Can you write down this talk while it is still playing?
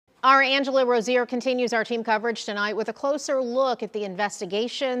Our Angela Rozier continues our team coverage tonight with a closer look at the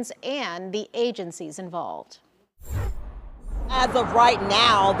investigations and the agencies involved. As of right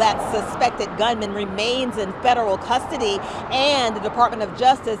now, that suspected gunman remains in federal custody, and the Department of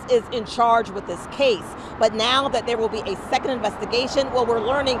Justice is in charge with this case. But now that there will be a second investigation, well, we're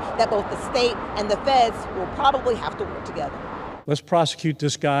learning that both the state and the feds will probably have to work together. Let's prosecute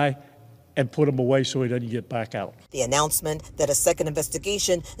this guy and put him away so he doesn't get back out. The announcement that a second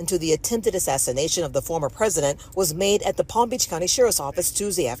investigation into the attempted assassination of the former president was made at the Palm Beach County Sheriff's Office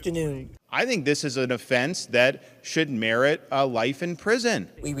Tuesday afternoon. I think this is an offense that should merit a life in prison.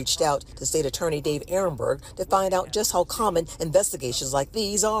 We reached out to State Attorney Dave Ehrenberg to find out just how common investigations like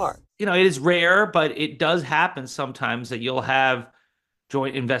these are. You know, it is rare, but it does happen sometimes that you'll have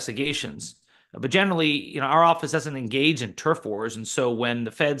joint investigations. But generally, you know, our office doesn't engage in turf wars. And so when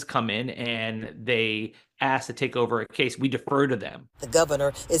the feds come in and they ask to take over a case, we defer to them. The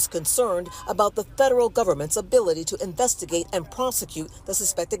governor is concerned about the federal government's ability to investigate and prosecute the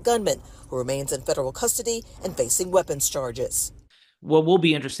suspected gunman, who remains in federal custody and facing weapons charges. What will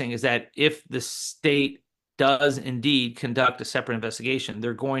be interesting is that if the state does indeed conduct a separate investigation,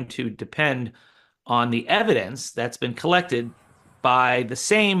 they're going to depend on the evidence that's been collected by the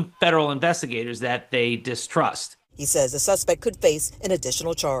same federal investigators that they distrust. He says the suspect could face an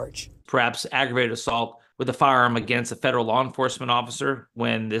additional charge. Perhaps aggravated assault with a firearm against a federal law enforcement officer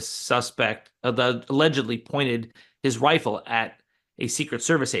when this suspect allegedly pointed his rifle at a Secret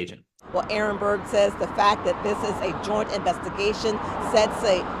Service agent. Well, Ehrenberg says the fact that this is a joint investigation sets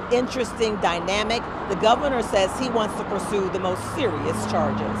an interesting dynamic. The governor says he wants to pursue the most serious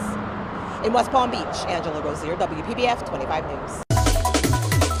charges. In West Palm Beach, Angela Rozier, WPBF 25 News.